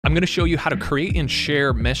I'm going to show you how to create and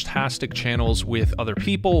share Meshtastic channels with other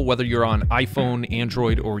people, whether you're on iPhone,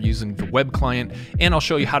 Android, or using the web client. And I'll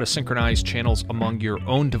show you how to synchronize channels among your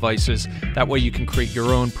own devices. That way you can create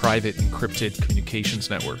your own private encrypted communications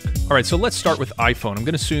network. All right, so let's start with iPhone. I'm going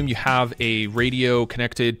to assume you have a radio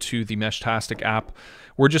connected to the Meshtastic app.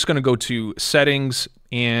 We're just going to go to Settings,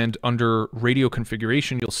 and under Radio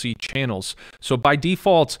Configuration, you'll see Channels. So by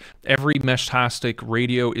default, every Meshtastic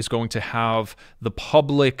radio is going to have the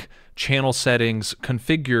public channel settings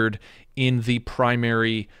configured in the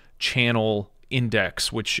primary channel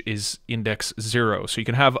index, which is index 0. So you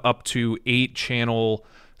can have up to 8 channel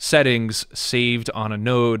settings saved on a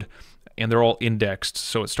node, and they're all indexed.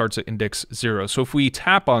 So it starts at index 0. So if we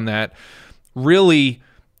tap on that, really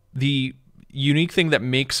the unique thing that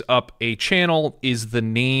makes up a channel is the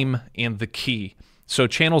name and the key. So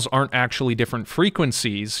channels aren't actually different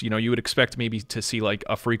frequencies. You know, you would expect maybe to see like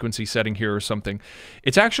a frequency setting here or something.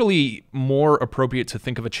 It's actually more appropriate to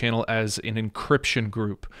think of a channel as an encryption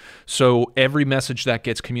group. So every message that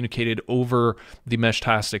gets communicated over the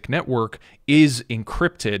Meshtastic network is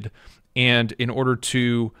encrypted. And in order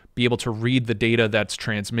to be able to read the data that's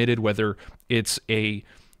transmitted, whether it's a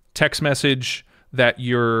text message that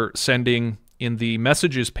you're sending in the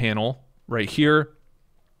messages panel right here,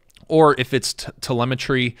 or if it's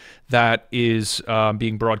telemetry that is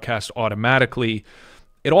being broadcast automatically,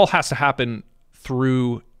 it all has to happen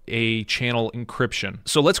through a channel encryption.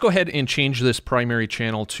 So let's go ahead and change this primary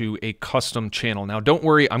channel to a custom channel. Now, don't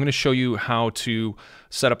worry, I'm going to show you how to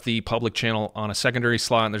set up the public channel on a secondary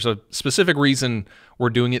slot. And there's a specific reason we're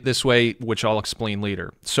doing it this way, which I'll explain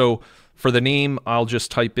later. So for the name, I'll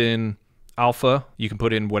just type in alpha. You can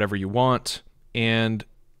put in whatever you want, and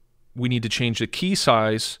we need to change the key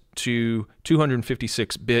size to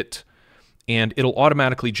 256-bit, and it'll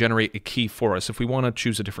automatically generate a key for us. If we want to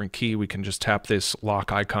choose a different key, we can just tap this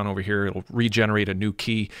lock icon over here. It'll regenerate a new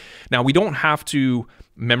key. Now, we don't have to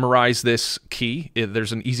memorize this key.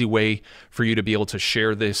 There's an easy way for you to be able to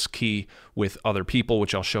share this key with other people,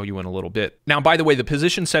 which I'll show you in a little bit. Now, by the way, the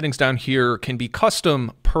position settings down here can be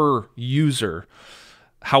custom per user.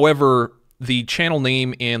 However, the channel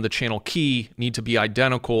name and the channel key need to be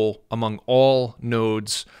identical among all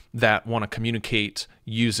nodes that want to communicate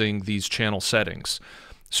using these channel settings.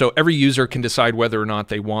 So every user can decide whether or not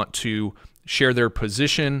they want to share their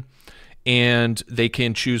position, and they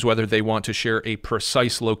can choose whether they want to share a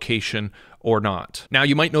precise location or not. Now,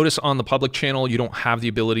 you might notice on the public channel, you don't have the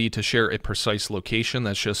ability to share a precise location.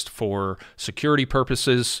 That's just for security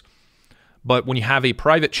purposes. But when you have a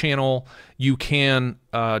private channel, you can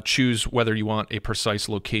choose whether you want a precise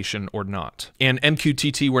location or not. And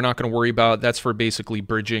MQTT, we're not going to worry about. That's for basically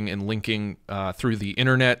bridging and linking through the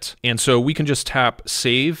internet. And so we can just tap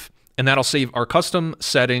Save, and that'll save our custom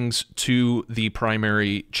settings to the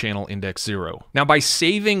primary channel index 0. Now, by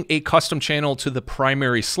saving a custom channel to the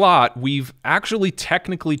primary slot, we've actually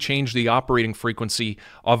technically changed the operating frequency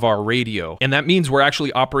of our radio. And that means we're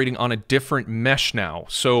actually operating on a different mesh now.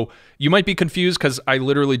 So you might be confused because I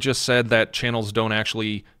literally just said that channels don't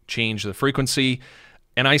actually change the frequency,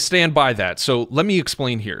 and I stand by that. So let me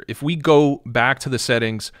explain here. If we go back to the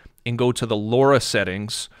settings and go to the LoRa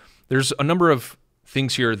settings, there's a number of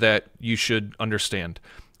things here that you should understand.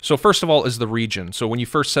 So first of all is the region. So when you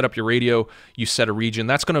first set up your radio, you set a region.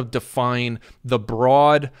 That's going to define the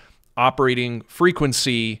broad operating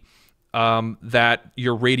frequency that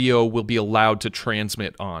your radio will be allowed to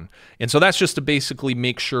transmit on. And so that's just to basically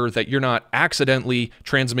make sure that you're not accidentally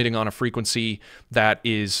transmitting on a frequency that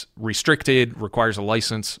is restricted, requires a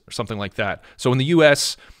license, or something like that. So in the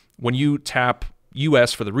US, when you tap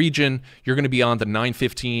US for the region, you're going to be on the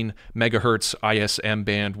 915 megahertz ISM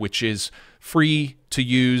band, which is free to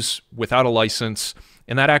use without a license.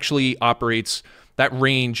 And that actually operates, that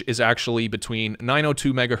range is actually between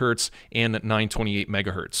 902 megahertz and 928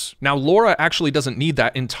 megahertz. Now, LoRa actually doesn't need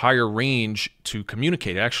that entire range to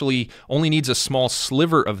communicate. It actually only needs a small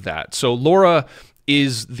sliver of that. So LoRa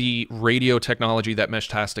is the radio technology that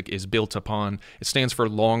Meshtastic is built upon. It stands for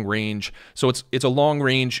long range. So it's a long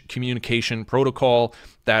range communication protocol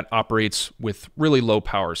that operates with really low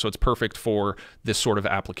power. So it's perfect for this sort of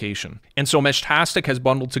application. And so Meshtastic has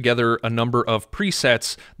bundled together a number of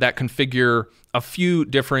presets that configure a few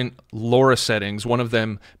different LoRa settings, one of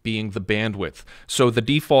them being the bandwidth. So the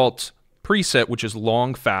default preset, which is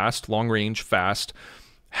long range fast,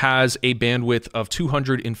 has a bandwidth of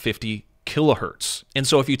 250 kilohertz. And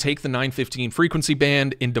so if you take the 915 frequency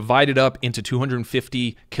band and divide it up into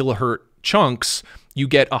 250 kilohertz chunks, you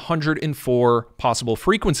get 104 possible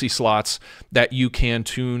frequency slots that you can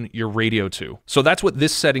tune your radio to. So that's what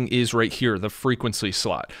this setting is right here, the frequency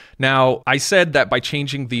slot. Now, I said that by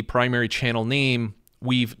changing the primary channel name,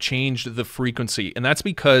 we've changed the frequency, and that's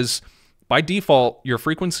because by default, your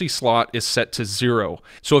frequency slot is set to 0.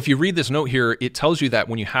 So if you read this note here, it tells you that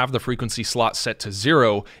when you have the frequency slot set to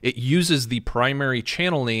 0, it uses the primary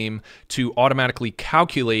channel name to automatically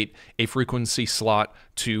calculate a frequency slot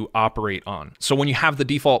to operate on. So when you have the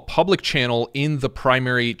default public channel in the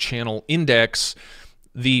primary channel index,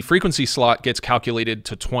 the frequency slot gets calculated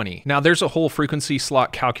to 20. Now, there's a whole frequency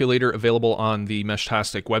slot calculator available on the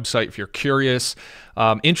Meshtastic website if you're curious.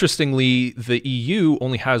 Interestingly, the EU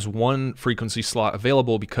only has one frequency slot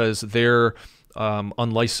available because their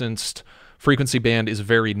unlicensed frequency band is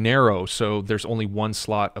very narrow, so there's only one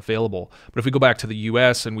slot available. But if we go back to the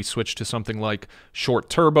US and we switch to something like short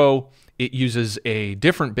turbo, it uses a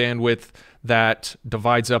different bandwidth that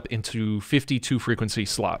divides up into 52 frequency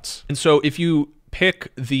slots. And so if you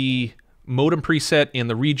pick the modem preset and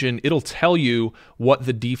the region, it'll tell you what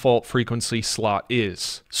the default frequency slot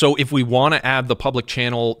is. So if we want to add the public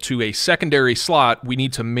channel to a secondary slot, we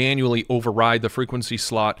need to manually override the frequency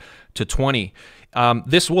slot to 20.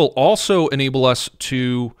 This will also enable us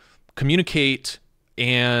to communicate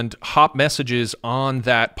and hop messages on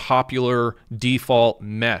that popular default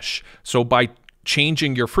mesh. So by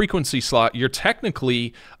changing your frequency slot, you're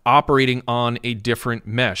technically operating on a different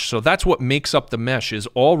mesh. So that's what makes up the mesh, is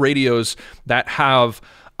all radios that have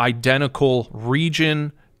identical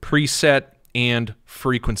region, preset, and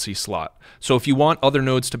frequency slot. So if you want other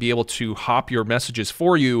nodes to be able to hop your messages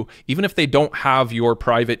for you, even if they don't have your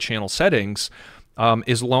private channel settings,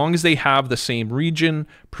 as long as they have the same region,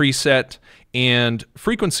 preset, and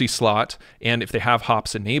frequency slot, and if they have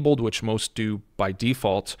hops enabled, which most do by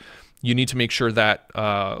default, you need to make sure that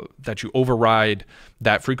that you override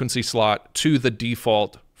that frequency slot to the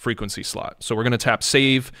default frequency slot. So we're going to tap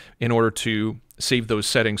save in order to save those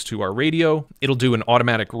settings to our radio. It'll do an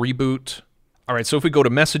automatic reboot. All right, so if we go to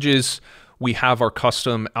messages, we have our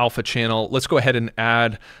custom alpha channel. Let's go ahead and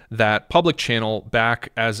add that public channel back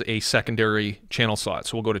as a secondary channel slot.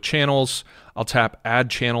 So we'll go to channels. I'll tap add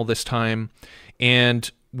channel this time, and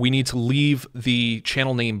we need to leave the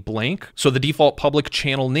channel name blank. So the default public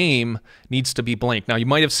channel name needs to be blank. Now, you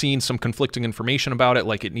might have seen some conflicting information about it,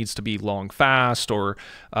 like it needs to be long fast or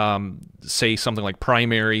say something like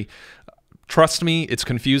primary. Trust me, it's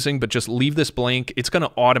confusing, but just leave this blank. It's going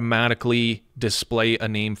to automatically display a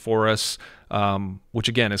name for us, which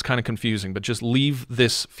again is kind of confusing, but just leave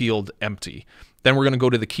this field empty. Then we're going to go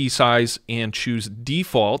to the key size and choose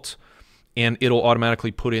default, and it'll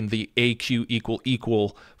automatically put in the AQ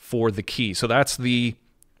equal for the key. So that's the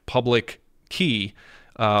public key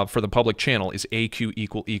for the public channel, is AQ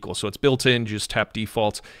equal. So it's built in, just tap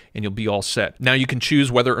default and you'll be all set. Now you can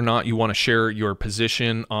choose whether or not you want to share your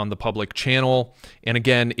position on the public channel. And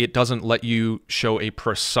again, it doesn't let you show a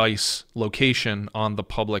precise location on the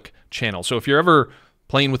public channel. So if you're ever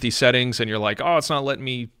playing with these settings and you're like, oh, it's not letting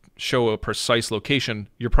me show a precise location,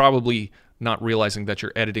 you're probably not realizing that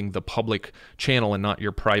you're editing the public channel and not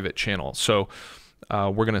your private channel. So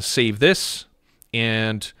we're going to save this,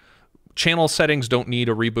 and channel settings don't need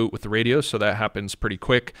a reboot with the radio, so that happens pretty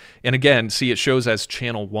quick. And again, see, it shows as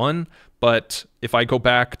channel 1, but if I go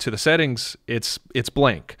back to the settings, it's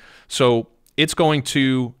blank. So it's going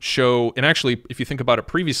to show, and actually, if you think about it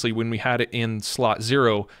previously, when we had it in slot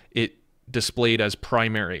 0, it displayed as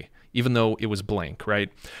primary, even though it was blank, right?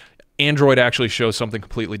 Android actually shows something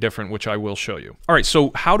completely different, which I will show you. All right,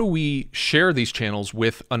 so how do we share these channels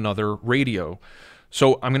with another radio?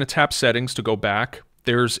 So I'm going to tap settings to go back.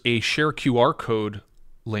 There's a share QR code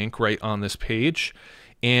link right on this page,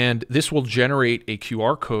 and this will generate a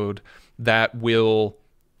QR code that will,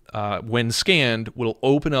 when scanned, will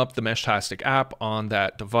open up the Meshtastic app on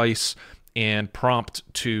that device and prompt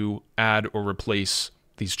to add or replace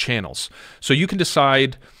these channels. So you can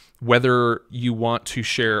decide whether you want to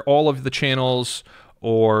share all of the channels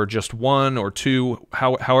or just one or two,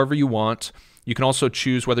 however you want. You can also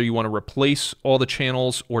choose whether you want to replace all the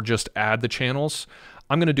channels or just add the channels.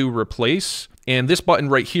 I'm going to do replace, and this button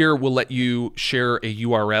right here will let you share a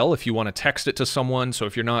URL if you want to text it to someone. So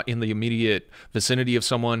if you're not in the immediate vicinity of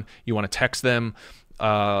someone, you want to text them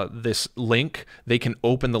this link, they can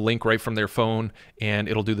open the link right from their phone, and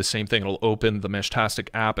it'll do the same thing. It'll open the Meshtastic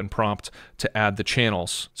app and prompt to add the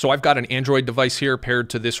channels. So I've got an Android device here paired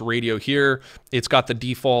to this radio here. It's got the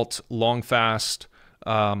default long fast,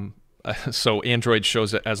 so Android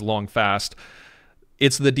shows it as long fast.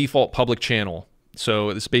 It's the default public channel. So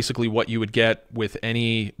it's basically what you would get with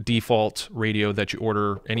any default radio that you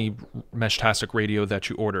order, any Meshtastic radio that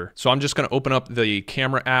you order. So I'm just going to open up the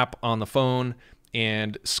camera app on the phone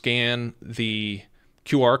and scan the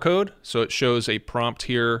QR code. So it shows a prompt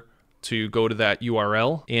here to go to that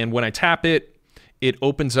URL. And when I tap it, it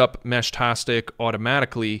opens up Meshtastic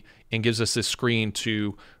automatically and gives us this screen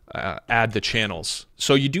to add the channels.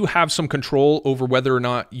 So you do have some control over whether or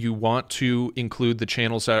not you want to include the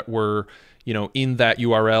channels that were, you know, in that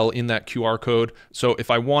URL, in that QR code. So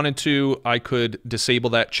if I wanted to, I could disable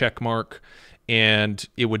that check mark and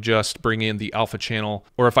it would just bring in the alpha channel.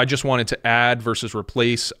 Or if I just wanted to add versus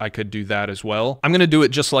replace, I could do that as well. I'm gonna do it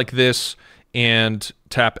just like this and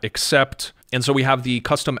tap accept. And so we have the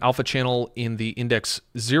custom alpha channel in the index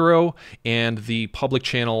 0 and the public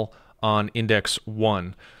channel on index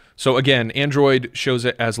 1. So again, Android shows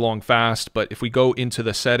it as long fast, but if we go into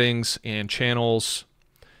the settings and channels,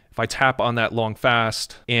 if I tap on that long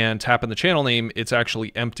fast and tap on the channel name, it's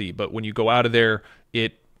actually empty. But when you go out of there,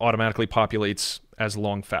 it automatically populates as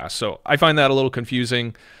long fast. So I find that a little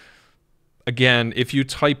confusing. Again, if you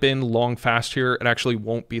type in long fast here, it actually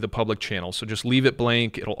won't be the public channel. So just leave it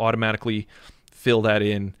blank. It'll automatically fill that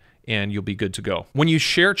in and you'll be good to go. When you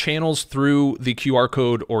share channels through the QR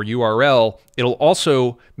code or URL, it'll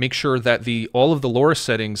also make sure that all of the LoRa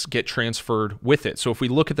settings get transferred with it. So if we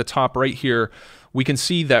look at the top right here, we can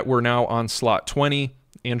see that we're now on slot 20.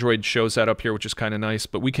 Android shows that up here, which is kind of nice,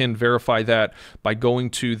 but we can verify that by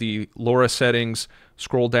going to the LoRa settings,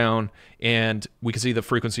 scroll down, and we can see the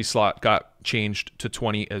frequency slot got changed to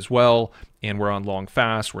 20 as well, and we're on long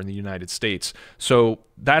fast, we're in the United States. So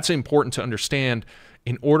that's important to understand.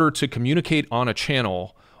 In order to communicate on a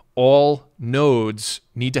channel, all nodes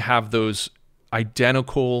need to have those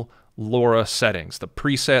identical LoRa settings, the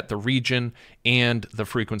preset, the region, and the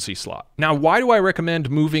frequency slot. Now, why do I recommend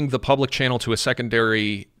moving the public channel to a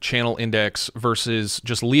secondary channel index versus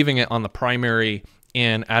just leaving it on the primary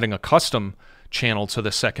and adding a custom channel to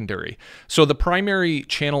the secondary? So the primary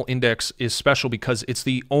channel index is special because it's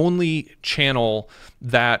the only channel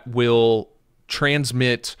that will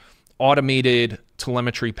transmit automated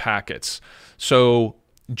telemetry packets. So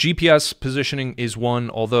GPS positioning is one,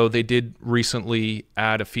 although they did recently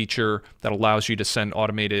add a feature that allows you to send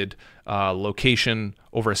automated location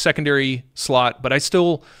over a secondary slot, but I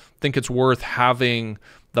still think it's worth having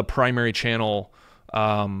the primary channel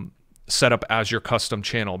set up as your custom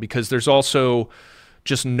channel, because there's also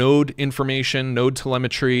just node information, node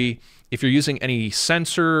telemetry. If you're using any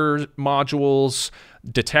sensor modules,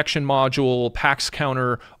 detection module, PAX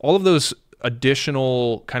counter, all of those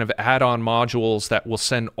additional kind of add-on modules that will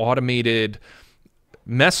send automated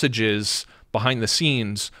messages behind the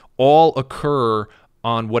scenes all occur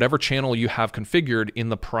on whatever channel you have configured in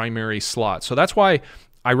the primary slot. So that's why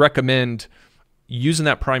I recommend using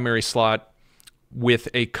that primary slot with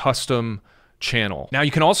a custom channel. Now you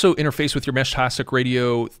can also interface with your Meshtastic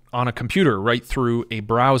radio on a computer right through a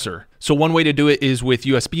browser. So one way to do it is with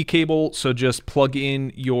USB cable. So just plug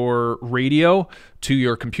in your radio to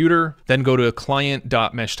your computer, then go to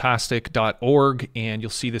client.meshtastic.org and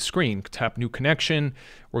you'll see the screen. Tap new connection.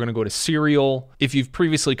 We're gonna go to serial. If you've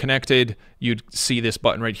previously connected, you'd see this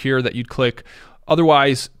button right here that you'd click.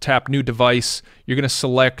 Otherwise, tap new device. You're gonna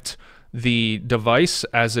select the device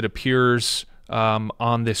as it appears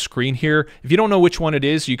on this screen here. If you don't know which one it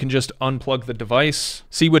is, you can just unplug the device,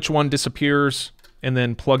 see which one disappears, and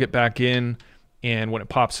then plug it back in. And when it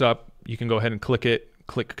pops up, you can go ahead and click it,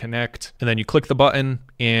 click connect, and then you click the button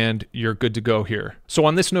and you're good to go here. So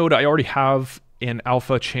on this node, I already have an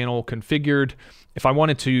alpha channel configured. If I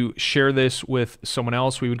wanted to share this with someone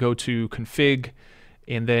else, we would go to config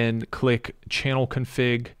and then click channel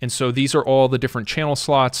config. And so these are all the different channel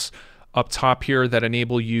slots up top here that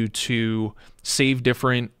enable you to save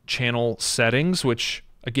different channel settings, which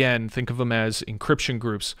again, think of them as encryption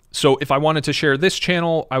groups. So if I wanted to share this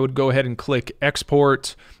channel, I would go ahead and click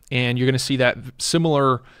export, and you're gonna see that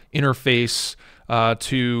similar interface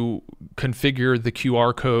to configure the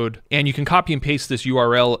QR code. And you can copy and paste this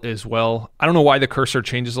URL as well. I don't know why the cursor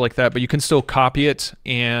changes like that, but you can still copy it.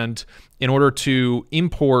 And in order to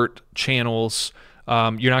import channels,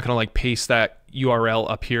 you're not gonna like paste that URL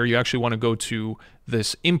up here. You actually wanna go to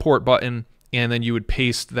this import button, and then you would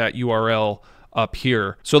paste that URL up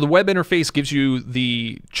here. So the web interface gives you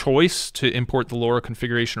the choice to import the LoRa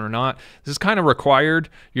configuration or not. This is kind of required.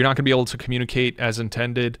 You're not gonna be able to communicate as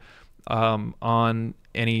intended on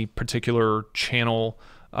any particular channel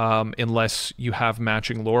unless you have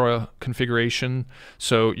matching LoRa configuration.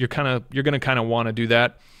 So you're gonna kind of want to do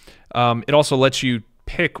that. It also lets you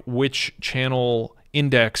pick which channel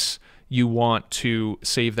index you want to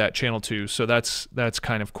save that channel to. So that's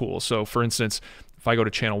kind of cool. So for instance, if I go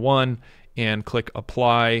to channel 1 and click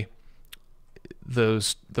apply,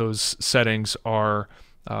 those settings are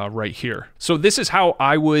right here. So this is how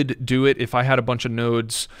I would do it if I had a bunch of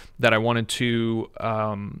nodes that I wanted to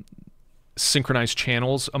synchronize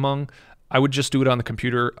channels among. I would just do it on the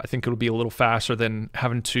computer. I think it'll be a little faster than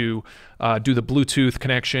having to do the Bluetooth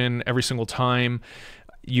connection every single time.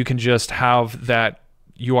 You can just have that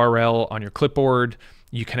URL on your clipboard,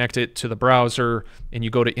 you connect it to the browser, and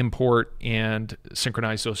you go to import and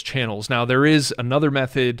synchronize those channels. Now, there is another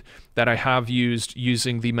method that I have used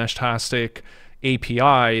using the Meshtastic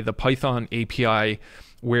API, the Python API,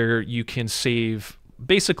 where you can save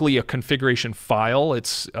basically a configuration file.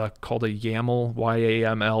 It's called a YAML,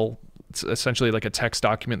 Y-A-M-L. It's essentially like a text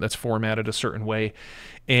document that's formatted a certain way.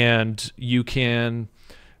 And you can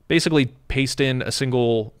basically paste in a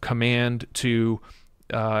single command to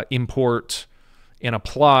import and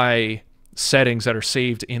apply settings that are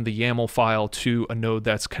saved in the YAML file to a node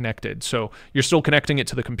that's connected. So you're still connecting it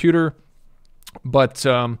to the computer, but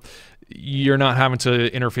you're not having to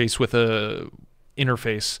interface with a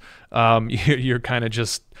interface. You're kind of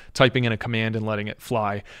just typing in a command and letting it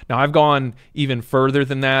fly. Now, I've gone even further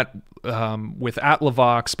than that with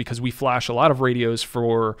Atlavox, because we flash a lot of radios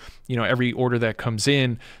for every order that comes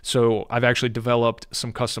in. So I've actually developed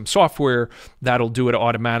some custom software that'll do it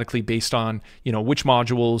automatically based on which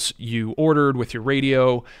modules you ordered with your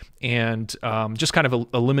radio, and just kind of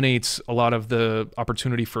eliminates a lot of the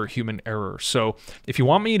opportunity for human error. So if you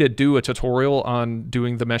want me to do a tutorial on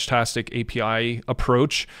doing the Meshtastic API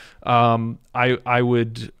approach,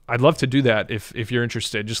 I'd love to do that if you're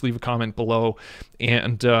interested. Just leave a comment below,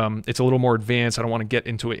 and it's a little more advanced. I don't want to get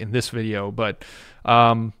into it in this video, but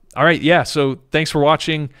all right, yeah, so thanks for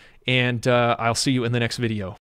watching, and I'll see you in the next video.